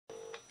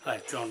Hey,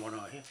 John, what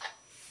are you?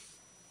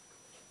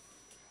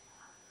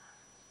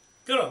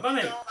 Good on,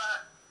 Bunny.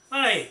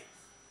 Hey,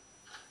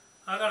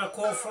 I got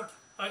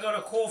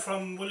a call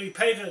from Willie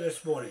Pater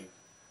this morning.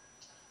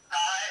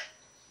 Aye.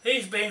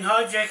 He's been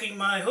hijacking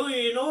my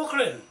hui in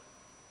Auckland.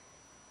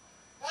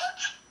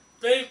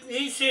 What?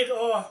 He said,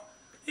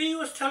 he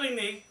was telling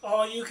me,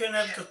 you can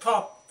have the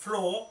top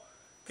floor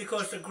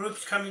because the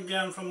group's coming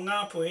down from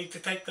Ngāpuhi to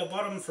take the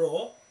bottom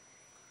floor,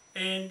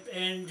 and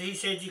he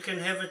said you can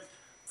have it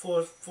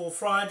for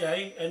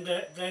Friday, and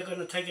they're going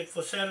to take it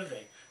for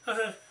Saturday. I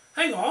said,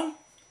 hang on,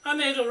 I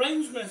made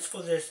arrangements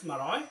for this,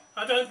 Marae.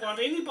 I don't want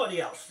anybody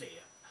else there.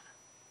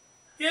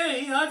 Yeah,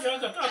 I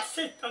got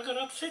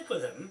upset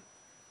with him,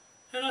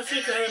 and I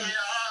said to him,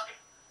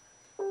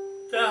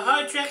 they're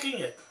hijacking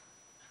it.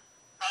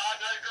 No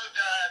good,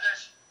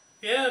 this.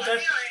 Yeah, I had a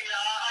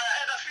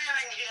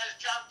feeling he has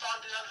jumped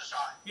on the other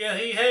side. Yeah,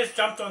 he has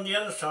jumped on the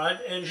other side,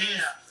 and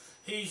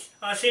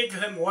I said to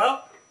him,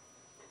 well,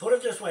 put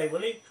it this way,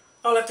 Willie,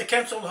 I'll have to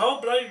cancel the whole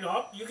bloody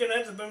lot. You can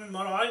have the bin in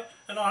Marae,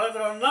 and I'll have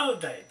it on another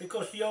day,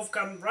 because you've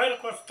come right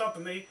across the top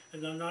of me,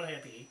 and I'm not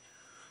happy.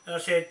 And I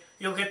said,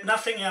 you'll get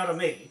nothing out of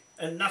me,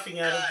 and nothing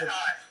out of it.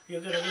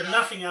 You're going to get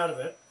nothing out of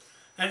it.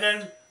 And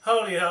then,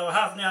 holy hell,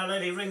 half an hour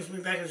later, he rings me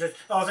back and says,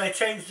 they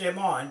changed their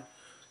mind.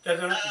 They're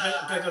going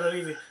to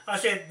leave it. I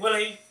said,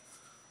 Willie,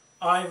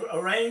 I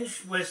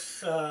arranged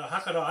with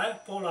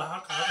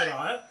Paula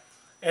Hakaraya,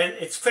 and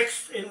it's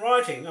fixed in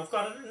writing. I've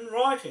got it in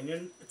writing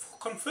and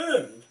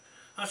confirmed.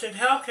 I said,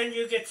 how can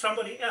you get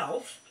somebody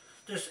else,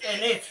 this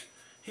Annette?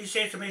 He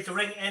said to me to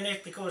ring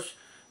Annette because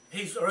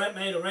he's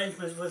made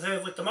arrangements with her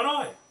with the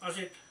marae. I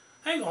said,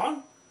 hang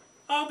on,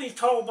 I'll be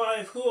told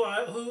by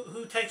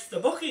who takes the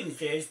bookings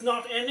there. It's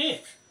not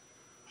Annette.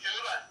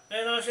 Sure.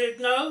 And I said,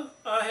 no,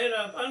 I had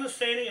an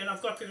understanding and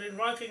I've got it in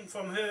writing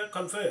from her,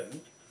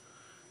 confirmed.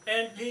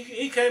 And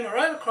he came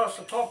right across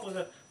the top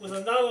with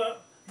another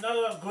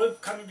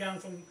group coming down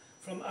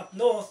from up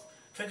north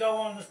to go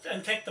on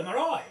and take the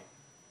marae.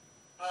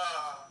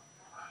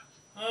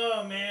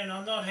 Oh man,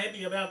 I'm not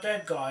happy about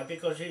that guy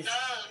because he's... No,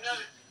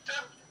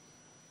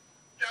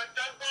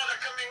 don't bother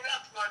coming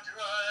up much.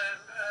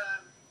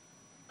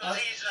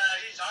 He's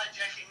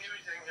hijacking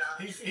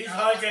everything. He's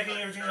hijacking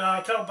everything.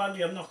 I'll tell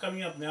Bundy I'm not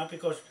coming up now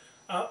because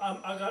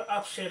I got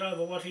upset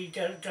over what he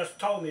just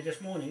told me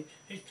this morning.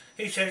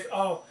 He says,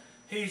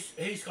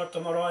 he's got the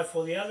marae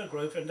for the other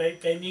group and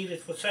they need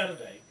it for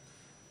Saturday.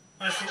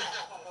 I said,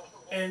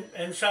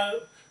 and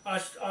so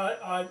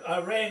I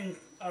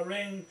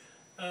rang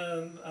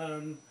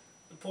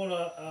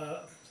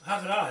Paula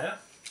Hakaraya,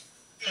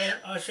 and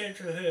I said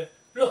to her,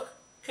 look,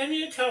 can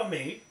you tell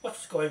me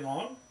what's going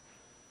on?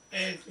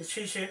 And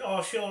she said,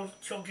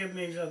 she'll give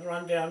me the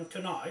rundown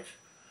tonight,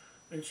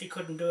 and she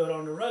couldn't do it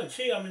on the road.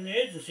 See, I'm in the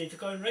agency to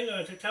go and ring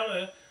her to tell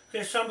her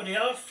there's somebody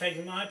else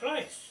taking my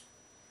place.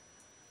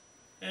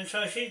 And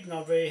so she's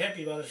not very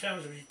happy by the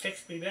sounds of it. She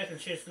texts me back and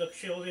says, look,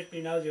 she'll let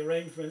me know the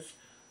arrangements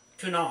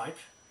tonight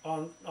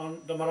on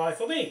the marae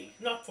for me,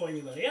 not for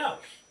anybody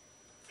else.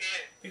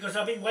 Yeah. Because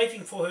I've been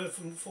waiting for her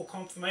for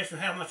confirmation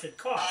of how much it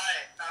costs.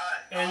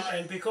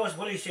 And because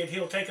Willie said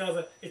he'll take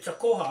over, it's a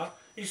koha.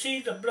 You see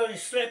the bloody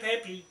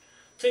slap-happy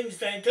things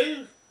they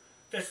do,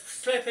 the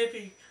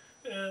slap-happy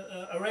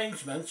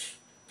arrangements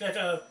that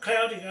are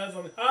clouding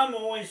over. I'm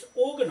always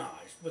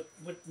organised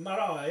with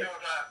marae,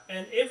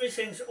 and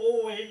everything's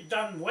always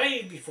done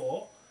way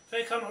before.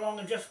 They come along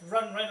and just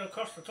run right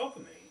across the top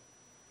of me.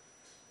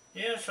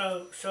 Yeah,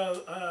 so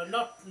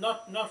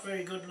not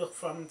very good look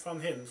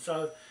from him.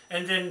 So,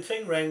 and then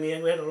Thing rang me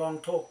and we had a long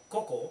talk,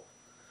 Koko,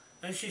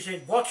 and she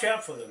said, watch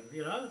out for them,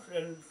 you know,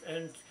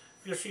 and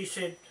she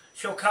said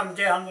she'll come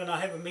down when I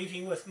have a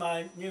meeting with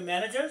my new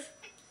managers,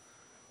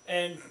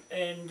 and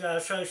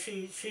so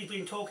she's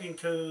been talking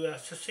to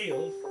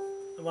Cecile,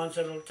 the ones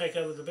that'll take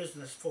over the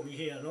business for me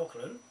here in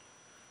Auckland,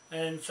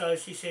 and so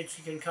she said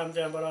she can come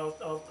down, but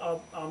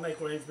I'll make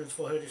arrangements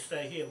for her to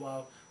stay here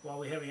while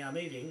we're having our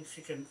meeting.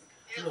 She can.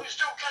 You will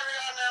still carry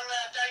on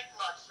that date,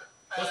 Master.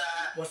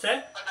 What's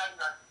that?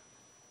 No.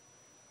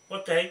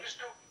 What date? You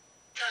still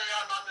carry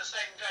on the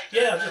same date.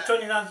 Yeah, the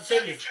 29th of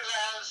February. 2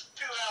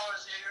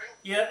 hours hearing.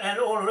 Yeah, and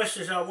all the rest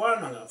is our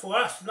wānanga. For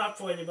us, not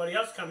for anybody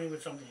else coming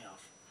with something else.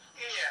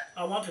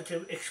 Yeah. I wanted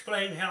to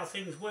explain how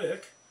things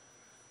work,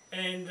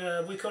 and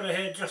we could have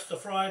had just the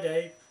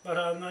Friday, but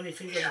I'm only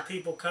thinking of the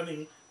people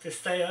coming to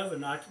stay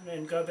overnight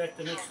and go back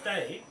the next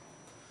day.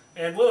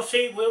 And we'll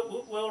see,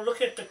 we'll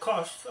look at the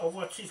cost of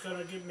what she's going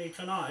to give me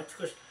tonight,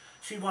 because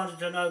she wanted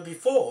to know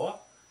before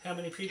how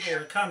many people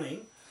are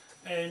coming,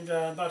 and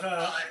but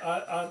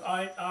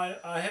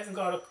I haven't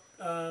got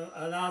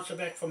an answer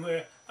back from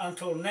her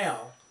until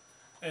now.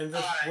 And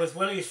with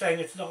Willie saying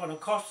it's not going to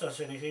cost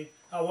us anything,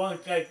 I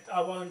won't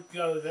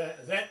go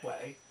that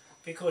way,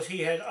 because he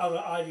had other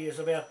ideas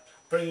about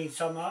bringing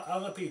some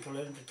other people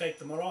in to take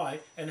the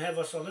marae and have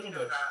us a little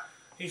bit.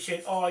 He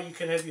said, you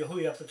can have your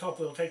hui up the top,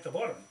 we'll take the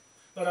bottom.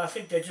 But I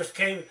think they just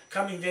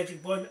coming there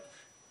to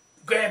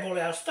grab all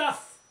our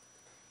stuff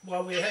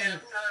while we're having...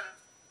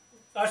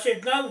 I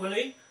said, no,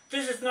 Willie,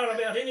 this is not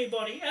about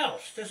anybody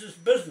else. This is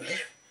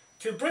business.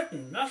 To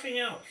Britain, nothing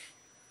else.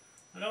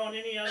 I don't want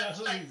any other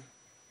who.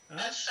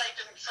 That's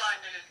Satan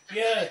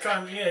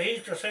trying to... Yeah,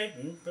 he's the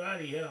Satan,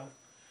 bloody hell.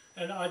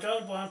 And I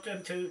don't want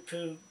them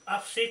to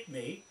upset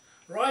me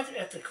right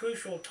at the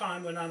crucial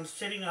time when I'm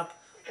setting up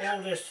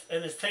all this,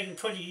 and it's taken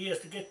 20 years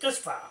to get this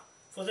far,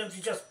 for them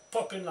to just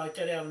pop in like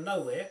that out of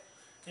nowhere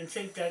and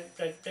think that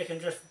they can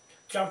just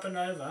jump in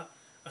over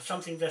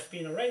something that's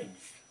been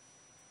arranged.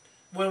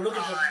 We'll look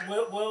at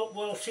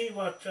we'll see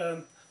what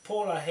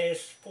Paula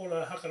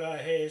Hakarai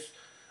has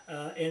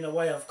in the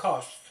way of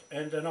cost,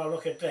 and then I'll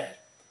look at that.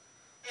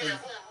 Yeah,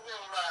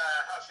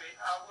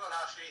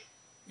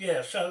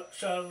 yeah, so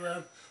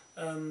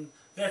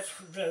that's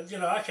you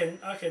know,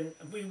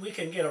 we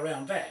can get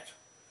around that.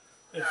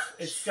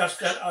 It's just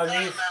that I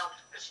need.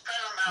 It's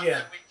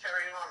paramount that we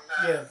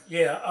carry on.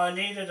 Yeah, I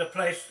needed a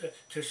place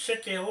to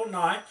sit there all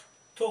night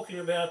talking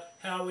about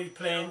how we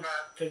plan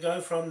to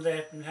go from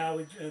that, and how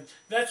we.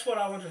 That's what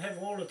I want to have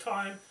all the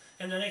time,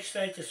 and the next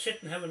day to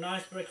sit and have a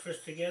nice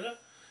breakfast together,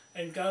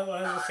 and go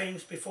over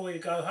things before you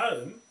go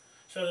home,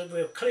 so that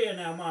we're clear in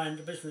our mind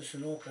the business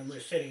in Auckland we're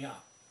setting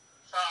up.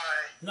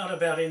 Not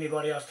about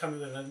anybody else coming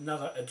with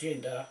another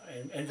agenda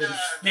and then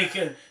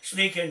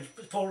sneak in,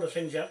 pull the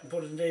things out and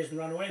put it in theirs and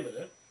run away with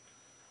it.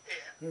 Yeah.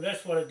 And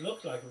that's what it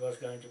looked like it was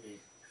going to be.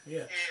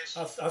 Yeah.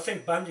 Yes. I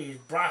think Bundy is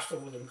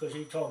blasted with him because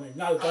he told me,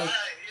 no, don't.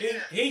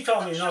 He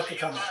told me not to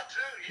come up.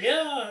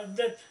 Yeah,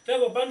 that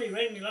was Bundy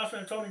rang me last night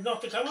and told me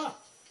not to come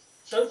up.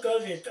 Don't go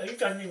there. He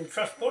doesn't even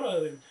trust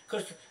Bono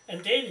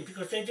and Danny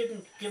because they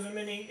didn't give him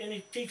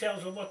any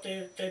details of what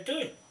they're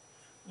doing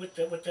with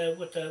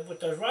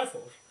those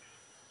rifles.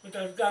 With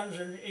those guns,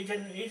 and he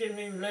didn't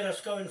even let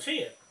us go and see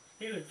it.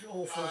 He was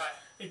all for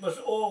it was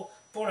all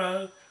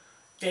Bono,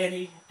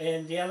 Danny,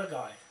 and the other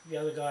guy,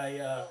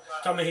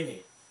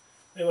 Tamahini.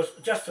 It was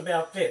just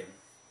about them,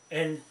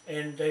 and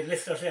they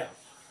left us out.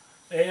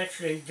 They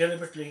actually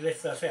deliberately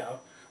left us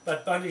out.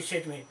 But Bundy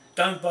said to me,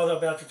 "Don't bother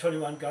about the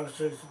 21 gun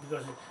because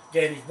of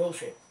Danny's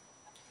bullshit."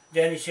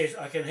 Danny says,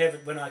 "I can have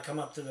it when I come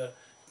up to the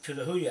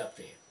hui up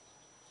there."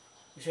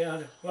 You see,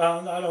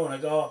 well, I don't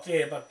want to go up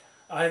there, but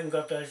I haven't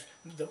got those,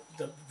 the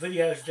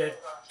videos that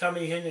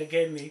Tamihina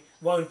gave me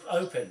won't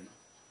open.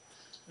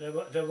 They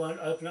won't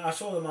open. I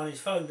saw them on his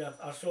phone,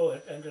 I saw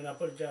it, and then I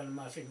put it down and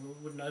my thing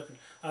wouldn't open.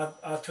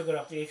 I took it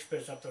up the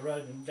express up the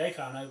road and they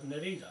can't open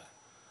it either.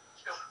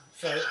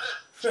 So,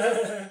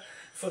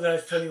 for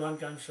those 21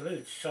 gun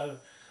salutes. So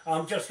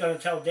I'm just going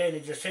to tell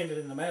Danny to send it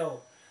in the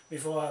mail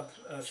before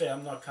I say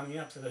I'm not coming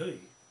up to the hui.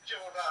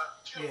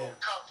 Yeah.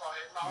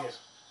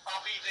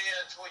 I'll be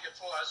there for you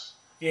for us.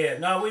 Yeah,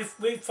 no,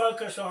 we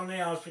focus on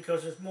ours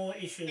because there's more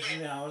issues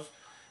in ours,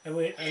 and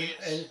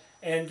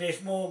and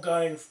there's more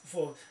going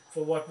for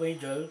what we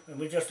do, and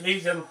we just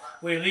leave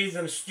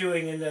them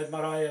stewing in that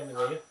marae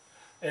over there,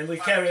 and we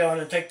carry on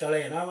and take the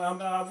land.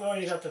 I've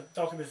already got the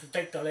documents to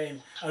take the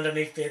land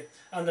underneath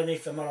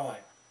the marae,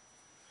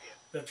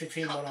 the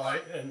Titi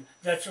marae, and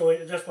that's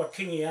what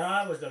Kingi and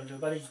I was going to do,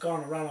 but he's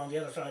gone and run on the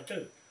other side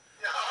too.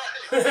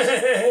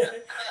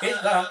 He's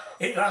going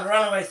to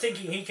run away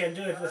thinking he can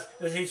do it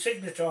with his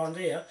signature on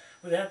there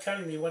without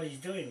telling me what he's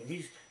doing.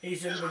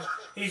 He's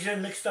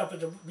mixed up with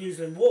the New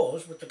Zealand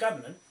wars with the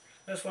government.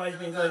 That's why he's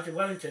been going to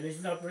Wellington.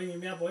 He's not ringing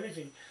me up or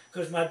anything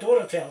because my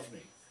daughter tells me.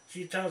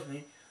 She tells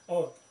me,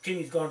 "Oh,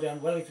 Kingi's gone down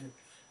to Wellington,"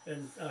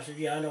 and I said,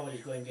 "Yeah, I know what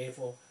he's going there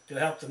for, to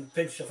help them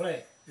pinch the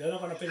flag. They're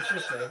not going to pinch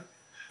this flag.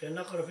 They're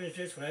not going to pinch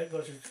this flag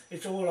because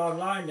it's all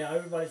online now.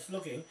 Everybody's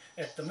looking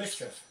at the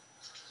mischief."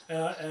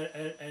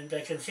 And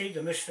they can see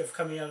the mischief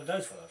coming out of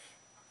those fellows.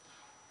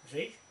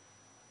 See?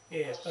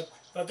 Yeah,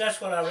 but that's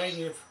what I rang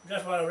you.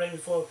 That's what I rang you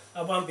for.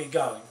 I won't be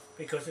going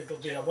because it'll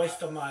be a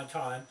waste of my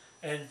time.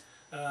 And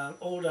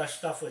all that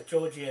stuff with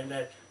Georgie and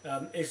that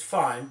is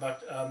fine.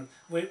 But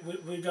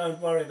we don't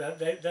worry about.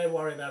 They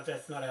worry about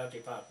that's not our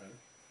department.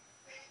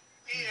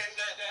 Yeah,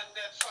 and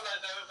that fellow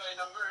over in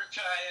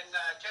America and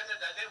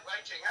Canada, they're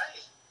waiting,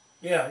 eh?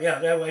 Yeah,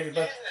 they're waiting,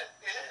 but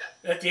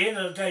at the end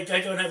of the day,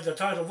 they don't have the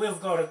title.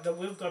 We've got it.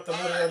 We've got the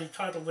Moriori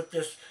title with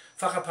this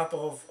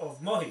whakapapa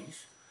of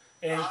mohis,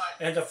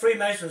 and the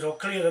Freemasons will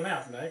clear them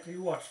out, mate.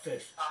 You watch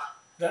this.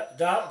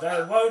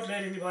 They won't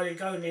let anybody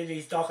go near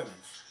these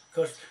documents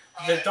because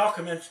the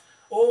documents,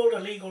 all the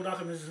legal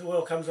documents in the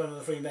world comes under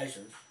the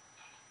Freemasons,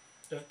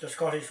 the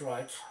Scottish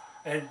rights,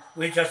 and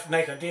we just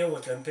make a deal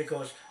with them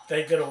because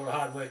they did all the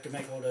hard work to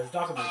make all those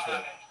documents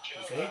work.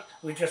 You see,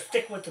 we just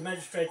stick with the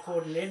magistrate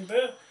court in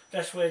Edinburgh.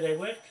 That's where they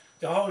work.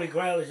 The Holy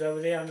Grail is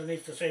over there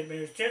underneath the St.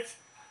 Mary's Church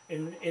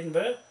in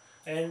Edinburgh,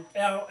 and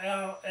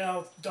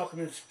our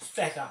documents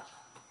stack up.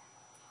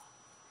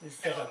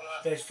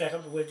 They stack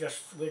up. We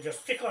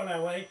just stick on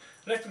our way.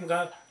 Let them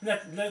go.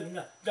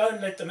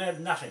 Don't let them have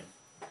nothing.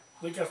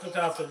 We just look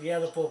after the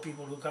other poor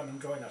people who come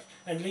and join us,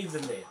 and leave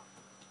them there.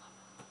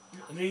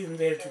 Leave them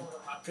there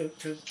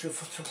to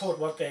support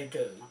what they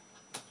do.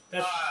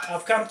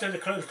 I've come to the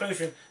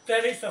conclusion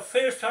that is the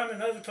first time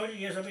in over 20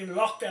 years I've been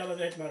locked out of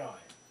that marae.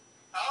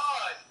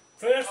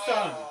 First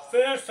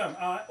time.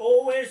 I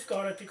always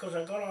got it because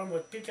I got on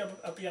with Pita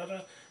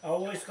Apiata, I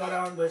always got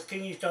on with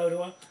Kingi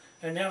Taurua,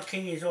 and now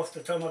King is off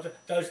the tomato.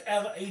 Those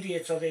other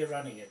idiots are there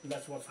running it, and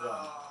that's what's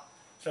wrong.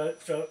 So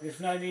there's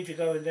no need to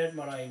go in that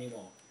marae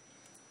anymore.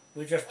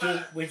 We just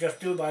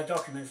do by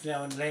documents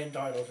now and land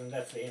titles, and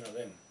that's the end of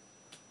them.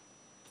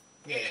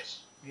 Yeah. Yes.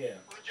 Yeah.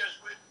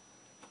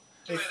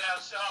 We do it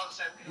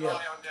ourselves and rely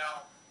on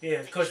our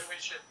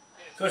intuition.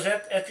 Because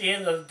at the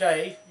end of the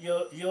day,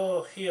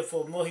 you're here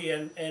for Mohi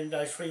and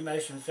those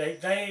Freemasons.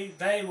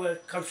 They were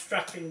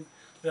constructing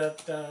the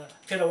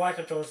Te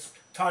Waikato's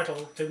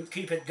title to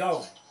keep it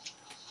going.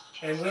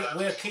 And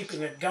we're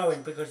keeping it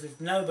going because there's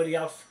nobody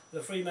else.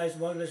 The Freemasons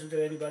won't listen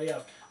to anybody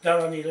else.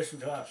 They'll only listen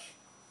to us.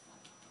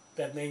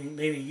 That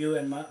meaning you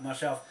and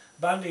myself.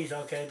 Bundy's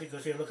okay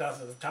because he'll look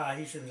after the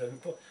Tahitians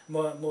and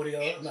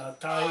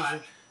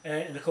Tahitians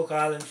and the Cook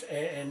Islands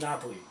and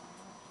Ngāpuhi.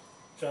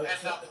 So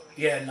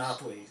yeah,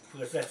 Ngāpuhi,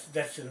 because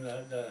that's in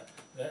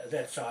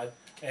that side,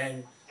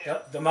 and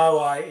the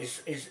Marae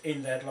is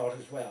in that lot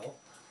as well.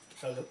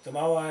 So the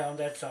Marae on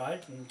that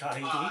side, and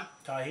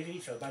Tahiti.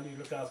 So Bundy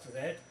look after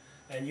that,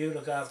 and you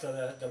look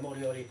after the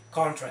Moriori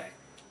contract.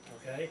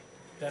 Okay,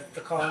 that's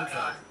the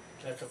contract.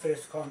 That's the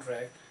first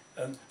contract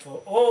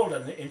for all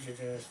the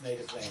indigenous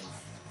native lands.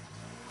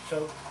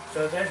 So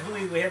that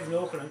hui we have in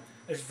Auckland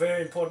is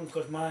very important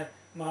because my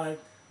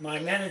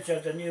manager,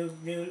 the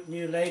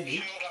new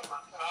lady.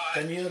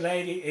 The new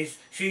lady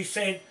she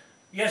said,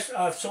 yes,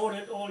 I've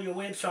sorted all your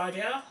website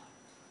out.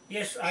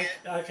 Yes,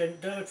 I can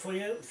do it for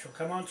you. She'll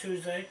come on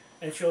Tuesday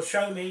and she'll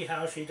show me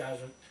how she does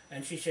it.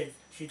 And she said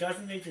she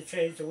doesn't need to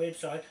change the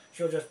website.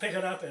 She'll just pick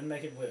it up and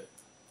make it work.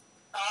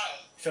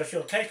 So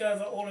she'll take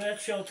over all of that.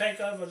 She'll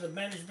take over the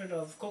management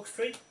of Cook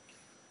Street.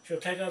 She'll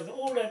take over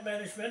all that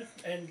management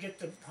and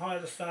hire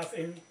the staff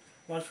in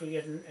once we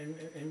get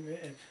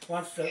in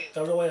once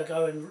the lawyer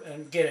go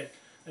and get it.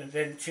 And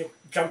then she'll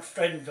jump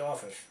straight into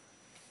office.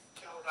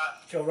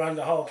 She'll run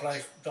the whole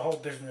place, the whole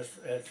business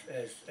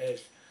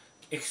as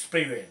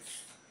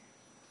experience.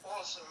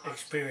 Awesome.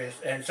 Experience,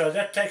 and so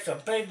that takes a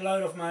big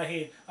load off my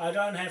head. I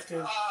don't have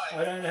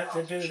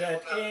to do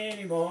that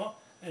anymore.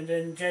 And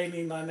then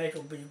Jamie, my mate,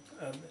 will be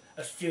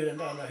a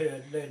student on the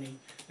herd, learning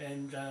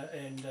and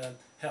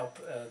help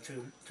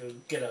to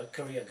get a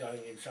career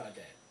going inside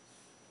that.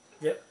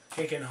 Yep,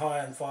 she can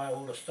hire and fire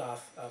all the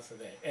staff after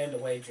that, and the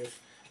wages,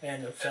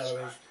 and the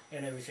salaries,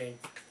 and everything.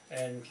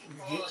 And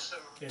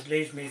it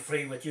leaves me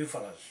free with you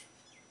fellas.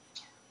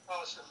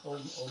 Awesome.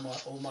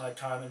 All my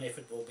time and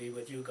effort will be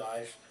with you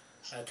guys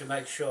to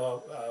make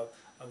sure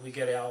we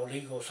get our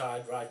legal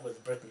side right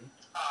with Britain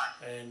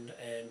and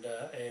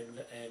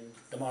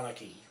the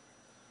monarchy.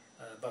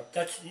 But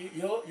that's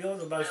you're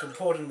the most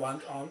important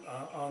one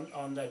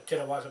on that Te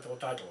Waikato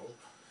title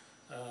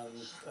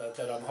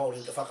that I'm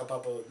holding the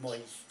whakapapa with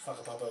Moi's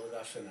whakapapa with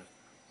us in it.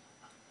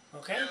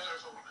 Okay.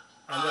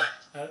 And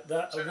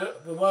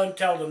we won't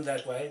tell them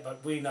that way,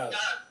 but we know.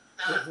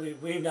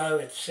 We know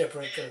it's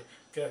separate.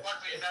 What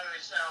we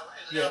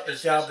know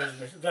is our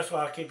business. That's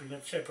why I'm keeping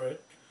it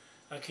separate.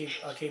 I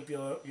keep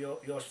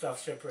your stuff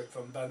separate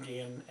from Bundy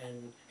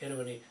and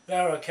Heruini.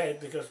 They're okay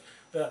because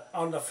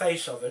on the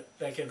face of it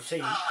they can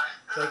see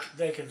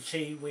they can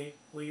see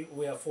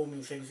we are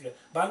forming things here.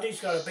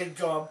 Bundy's got a big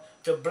job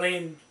to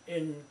blend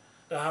in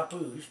the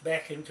hapus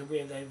back into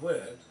where they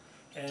were.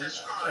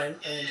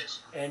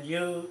 And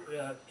you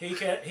he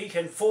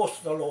can force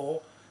the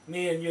law.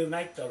 Me and you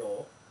make the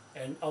law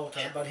and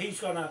alter, but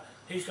he's gonna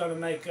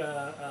make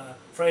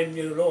frame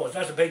new laws.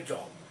 That's a big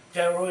job.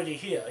 They're already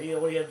here.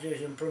 All you have to do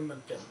is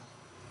implement them,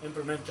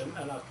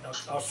 and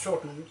I'll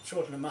shorten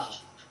them up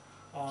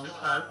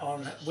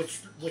on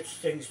which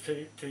things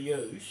to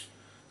use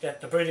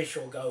that the British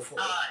will go for.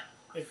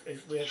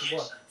 We have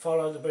to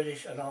follow the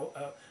British, and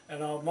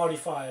I'll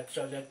modify it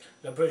so that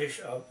the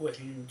British are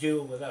working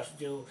dual with us,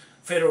 dual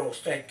federal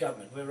state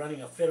government. We're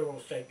running a federal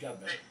state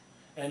government,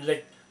 and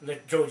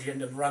let Georgie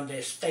and them run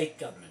their state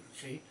government.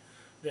 See,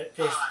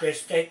 their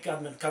state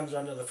government comes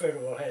under the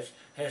federal,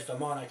 has the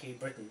monarchy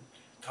Britain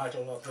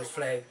title of this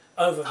flag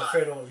over the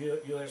federal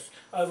US,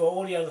 over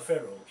all the other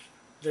federals.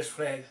 This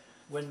flag,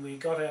 when we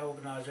got our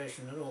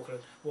organisation in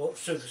Auckland, will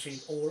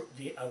supersede all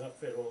the other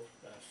federal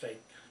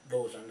state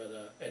laws under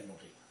the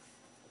Admiralty.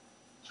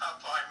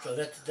 So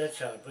that's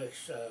how it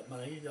works,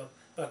 money.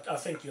 But I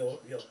think you're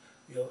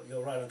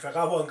right on track.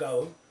 I won't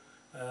go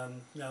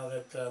now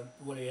that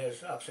Willie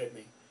has upset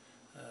me.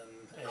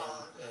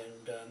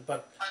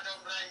 But I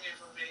don't blame you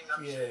for being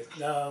upset.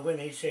 Yeah, no. When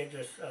he said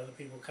there's other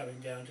people coming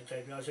down to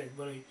take me, I said,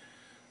 Willie,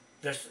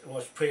 this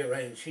was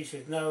pre-arranged. He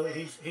said, no,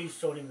 he's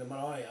sorting the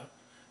marae out,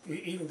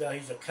 even though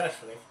he's a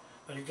Catholic,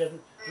 but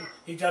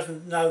he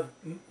doesn't know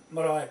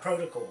marae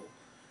protocol.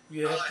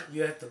 You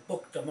have to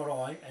book the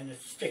marae, and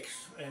it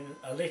sticks in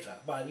a letter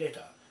by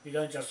letter. You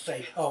don't just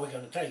say, oh, we're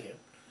going to take it,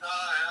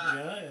 you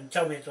know, and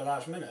tell me at the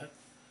last minute.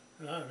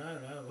 No.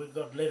 We've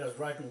got letters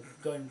writing,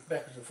 going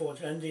backwards and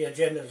forwards, and the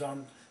agenda's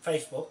on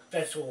Facebook.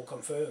 That's all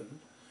confirmed.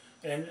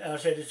 And I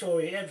said it's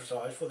already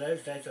advertised for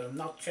those dates, and I'm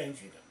not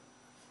changing it.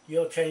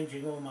 You're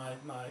changing all my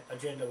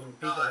agenda when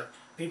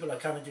people are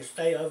coming to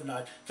stay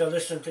overnight to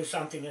listen to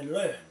something and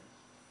learn.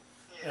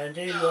 And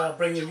then you are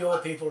bringing your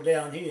people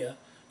down here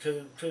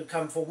to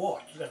come for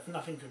what? That's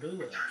nothing to do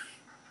with us.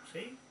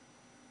 See?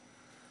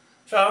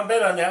 So I'm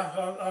better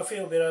now. I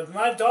feel better.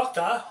 My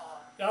doctor,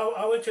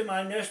 I went to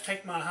my nurse,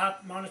 take my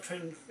heart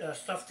monitoring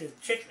stuff to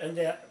check, and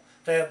they're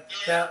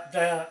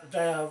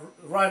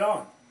right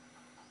on.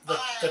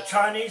 The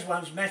Chinese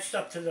ones matched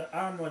up to the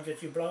arm ones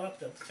that you blow up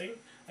the thing,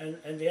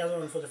 and the other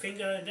one for the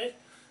finger and that,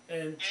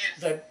 and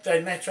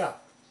they match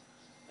up.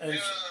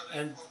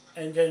 And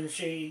then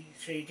she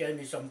gave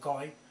me some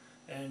coin,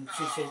 and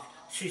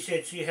she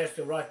said she has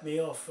to write me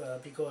off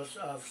because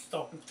I've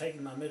stopped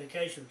taking my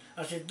medication.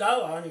 I said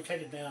no, I only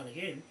take it now and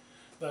again,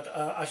 but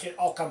I said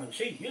I'll come and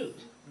see you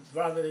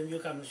rather than you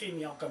come and see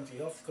me. I'll come to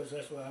your office because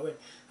that's where I went.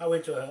 I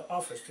went to her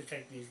office to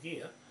take this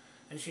gear,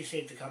 and she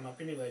said to come up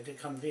anyway, to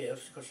come there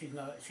because she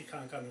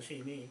can't come and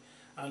see me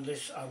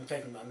unless I'm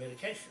taking my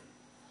medication.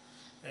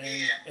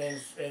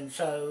 And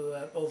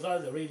so although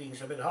the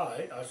reading's a bit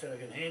high, I said I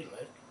can handle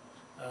it.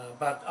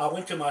 But I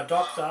went to my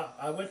doctor.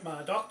 I went to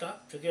my doctor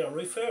to get a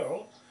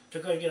referral to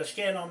go and get a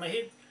scan on my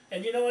head.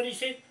 And you know what he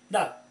said?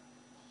 No.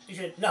 He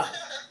said no.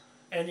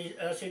 And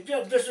I said,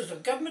 yeah, this is a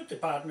government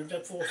department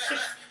that for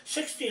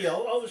 60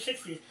 or over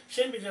 60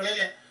 send me the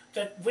letter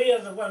that we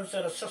are the ones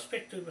that are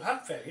suspected of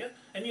heart failure,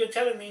 and you're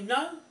telling me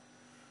no?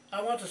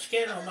 I want a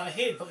scan on my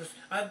head because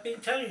I've been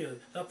telling you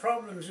the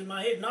problem's in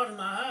my head, not in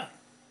my heart.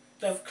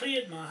 They've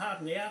cleared my heart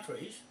and the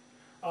arteries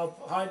of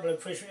high blood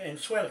pressure and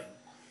swelling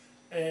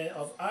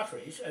of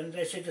arteries, and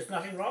they said there's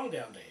nothing wrong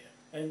down there.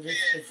 And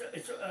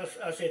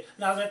I said,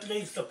 now that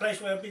leaves the place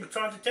where I've been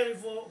trying to tell you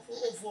for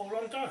a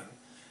long time.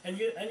 And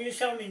you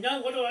tell me, no,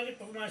 what do I get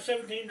for my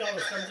 $17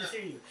 come to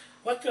see you?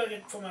 What do I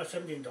get for my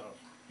 $17?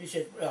 He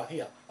said, well,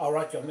 here, I'll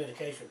write your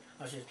medication.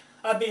 I said,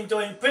 I've been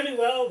doing pretty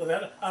well with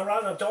that. I'd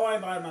rather die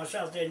by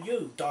myself than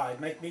you die,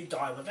 make me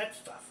die with that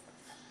stuff.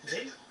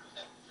 See?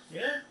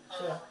 Yeah?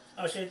 So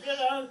I said, you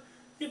know,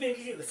 you've been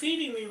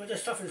feeding me with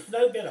this stuff, it's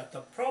no better.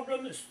 The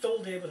problem is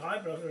still there with high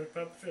blood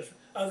pressure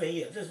over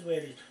here. This is where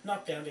it is,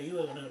 not down there. You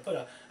were going to put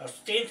a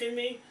stent in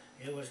me,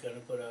 you was going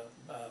to put a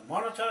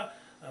monitor,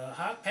 a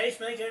heart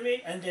pacemaker in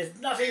me, and there's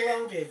nothing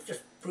wrong there. It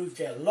just proves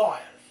they're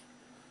liars.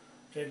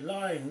 They're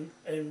lying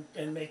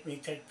and make me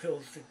take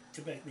pills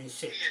to make me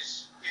sick.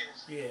 Yes,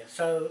 yes. Yeah,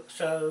 so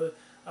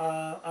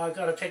I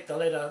got to take the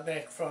letter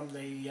back from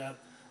the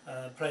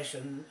place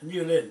in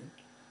New Lynn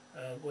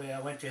where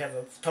I went to have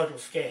a total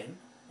scan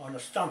on the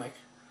stomach,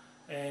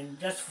 and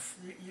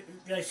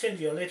they send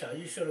you a letter.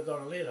 You should have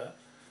got a letter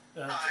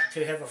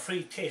to have a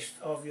free test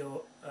of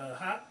your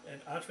heart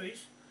and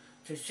arteries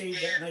to see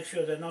that, make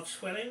sure they're not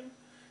swelling,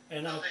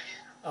 and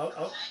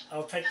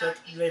I'll take that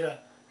letter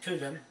to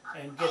them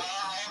and get.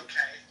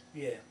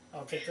 Yeah,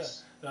 I'll take the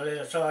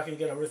letter so I can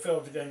get a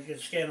referral to go and get a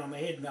scan on my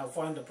head, and I'll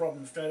find the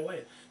problem straight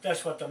away.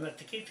 That's what the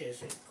Matakite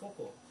said.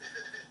 Koko.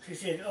 She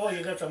said, oh,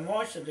 you got some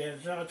mice in there.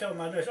 So I tell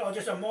my nurse, oh,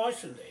 there's some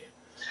mice in there.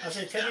 I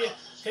said,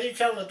 can you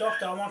tell the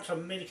doctor I want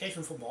some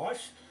medication for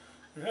mice?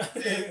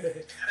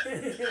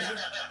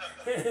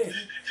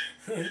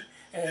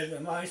 And the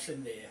mice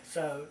in there.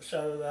 So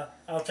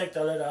I'll take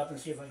the letter up and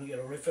see if I can get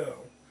a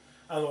referral.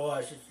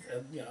 Otherwise,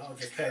 you know, I'll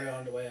just carry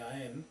on the way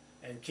I am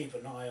and keep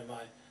an eye on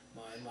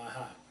my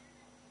heart.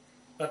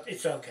 But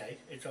it's okay.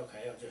 It's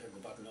okay. I'll just have the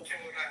button off.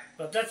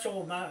 But that's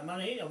all my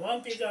money. I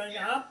won't be going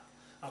up.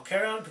 I'll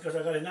carry on because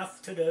I've got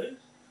enough to do.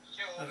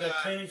 I've got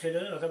plenty to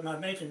do. I've got my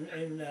mate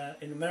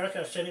in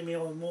America sending me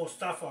all more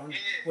stuff on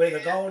where the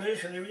gold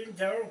is and everything.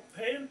 Daryl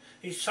Payne,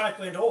 his site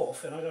went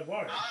off and I got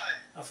worried.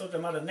 I thought they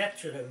might have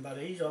captured him, but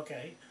he's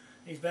okay.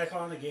 He's back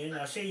on again.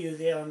 I see you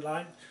there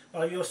online.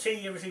 Well, you'll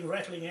see everything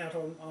rattling out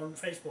on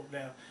Facebook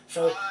now.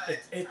 So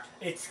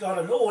it's got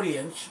an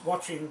audience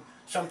watching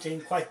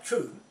something quite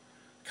true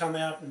come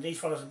out, and these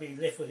fellows will be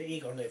left with the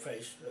egg on their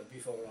face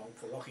before long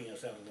for locking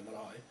us out of the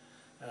Marae.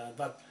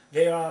 But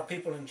there are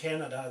people in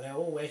Canada, they're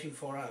all waiting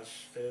for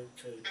us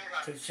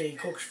to see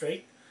Cook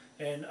Street,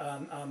 and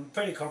I'm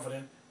pretty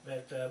confident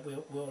that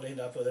we'll end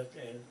up with it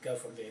and go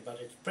from there. But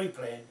it's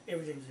pre-planned,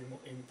 everything's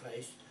in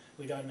place,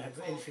 we don't have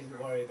anything to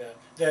worry about.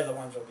 They're the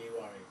ones that'll be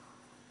worried.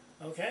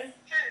 Okay?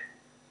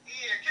 Can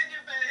you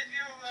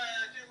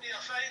do me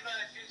a favour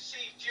if you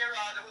see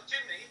Gerard or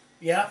Jimmy?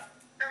 Yeah?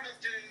 Tell him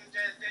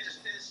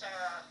there's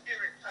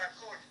hearing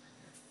court,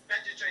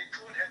 magistrate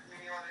court had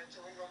me on it to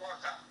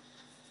Ngawaka.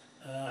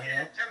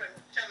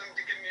 Tell him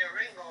to give me a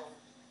ring or...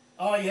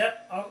 Oh yeah,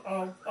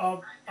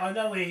 I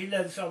know where he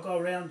lives, so I'll go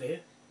around there.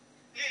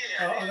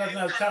 Yeah, I've got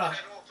no car.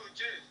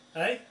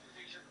 Eh?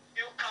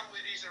 He'll come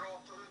with his raw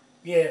food.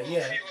 Yeah, Or yeah.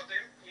 a few of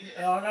them.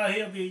 Yeah. Oh no,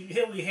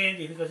 he'll be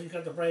handy because he's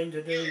got the brain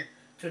to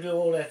do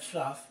all that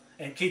stuff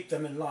and keep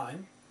them in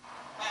line.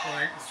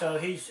 So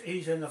he's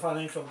in the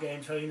financial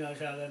game, so he knows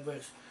how that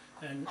works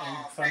and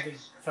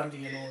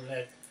funding and all of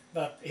that.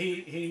 But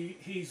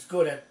he's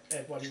good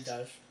at what he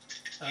does.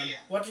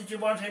 What did you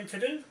want him to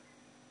do?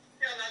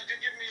 Yeah, no, to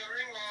give me a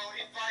ring or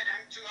invite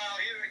him to our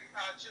hearing,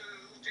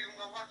 to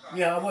Ngawaka.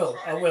 Yeah,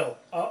 I will.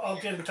 I'll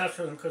get in touch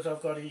with him because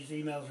I've got his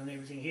emails and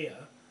everything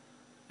here,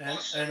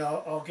 and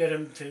I'll get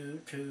him to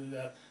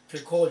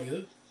call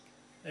you,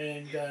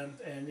 and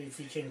if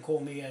he can call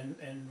me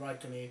and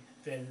write to me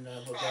then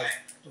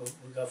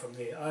we'll go from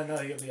there. I know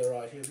he'll be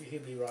alright.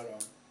 He'll be right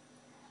on.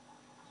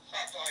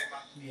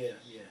 Yeah,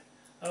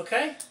 yeah.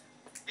 Okay.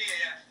 Yeah.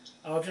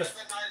 I'll just.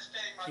 Have a nice day,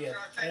 my Yeah.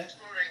 friend. Thanks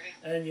for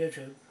ringing. And you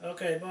too.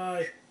 Okay.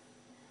 Bye.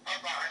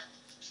 Bye-bye.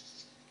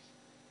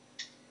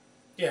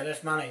 Yeah,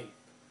 that's money.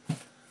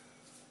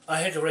 I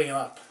had to ring him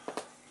up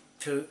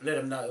to let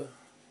him know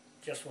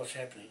just what's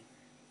happening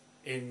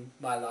in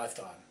my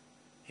lifetime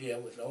here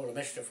with all the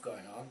mischief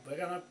going on. We're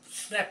going to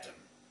snap them.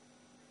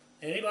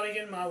 Anybody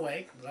get in my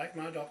way, like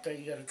my doctor,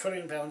 you got £1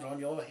 trillion on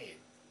your head.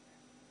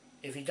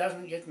 If he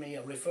doesn't get me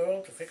a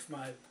referral to fix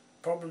my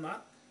problem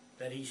up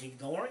that he's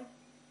ignoring,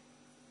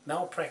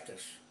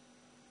 malpractice,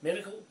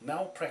 medical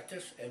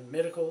malpractice and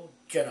medical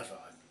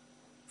genocide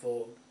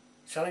for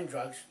selling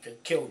drugs to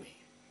kill me.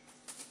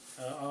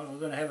 I'm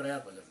going to have it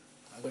out with him.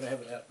 I'm going to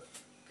have it out with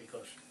him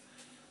because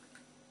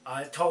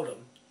I told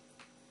him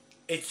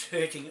it's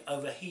hurting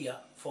over here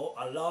for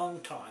a long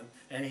time,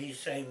 and he's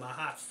saying my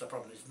heart's the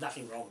problem. There's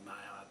nothing wrong with my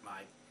heart,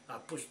 mate. I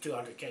push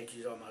 200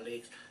 kgs on my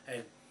legs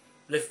and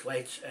lift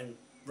weights and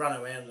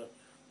run around the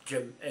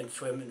gym and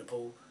swim in the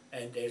pool,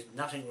 and there's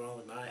nothing wrong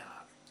with my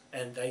heart.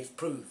 And they've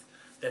proved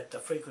that the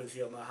frequency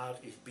of my heart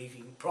is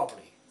beating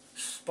properly,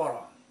 spot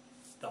on.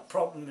 The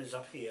problem is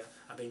up here.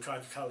 I've been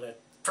trying to tell that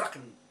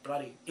fucking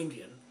bloody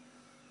Indian,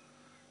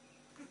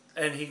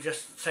 and he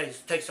just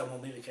says, take some more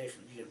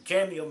medication. You can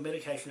jam your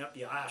medication up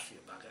your ass, you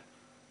bugger.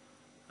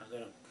 I'm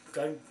going to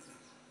go and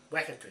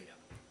whack it to you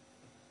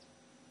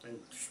and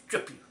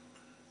strip you,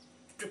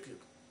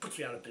 put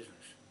you out of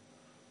business.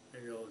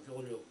 And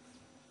all your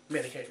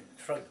medication,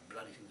 throw the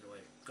bloody things away,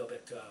 go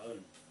back to our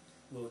own.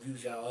 We'll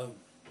use our own.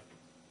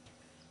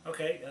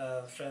 Okay,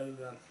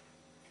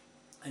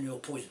 and your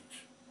poisons.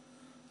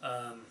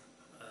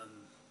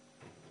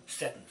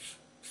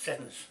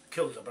 Statins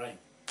kills the brain.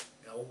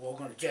 We're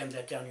going to jam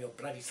that down your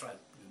bloody throat,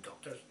 you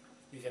doctors.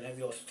 You can have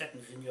your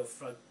statins in your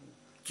throat and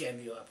jam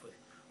you up with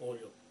all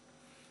your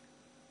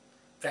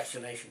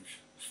vaccinations.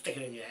 Stick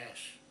it in your ass.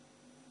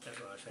 That's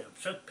what I say. I'm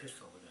so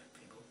pissed off with that,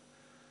 people.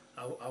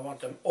 I want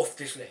them off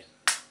this land.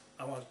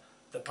 I want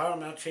the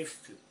paramount chiefs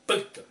to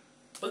boot them.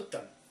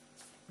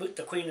 Boot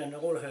the Queen and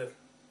all her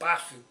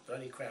bastard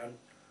bloody crown,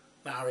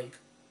 Marae,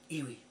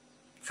 iwi,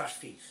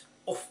 trustees,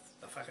 off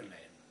the fucking land.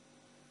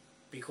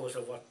 Because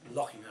of what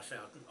locking us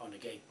out on the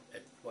gate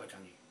at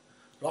Waitangi.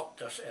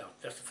 Locked us out.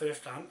 That's the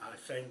first time, I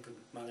was saying to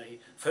Marae,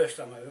 first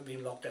time I've ever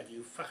been locked out,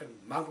 you fucking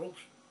mongrels.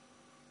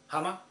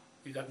 Hummer,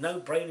 you got no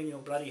brain in your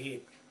bloody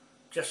head.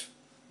 Just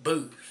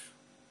booze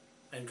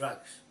and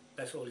drugs.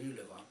 That's all you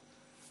live on.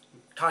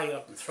 Tie you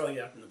up and throw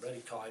you out in the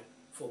bloody tide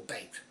for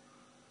bait.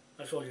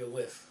 That's all you're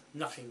worth.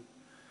 Nothing.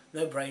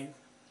 No brain.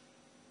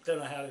 Don't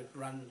know how to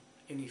run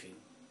anything.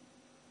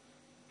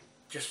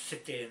 Just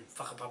sit there and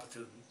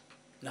whakapapa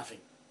nothing.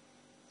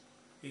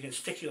 You can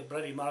stick your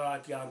bloody marae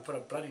up here and put a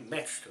bloody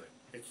match to it.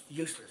 It's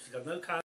useless. It's got no carbon.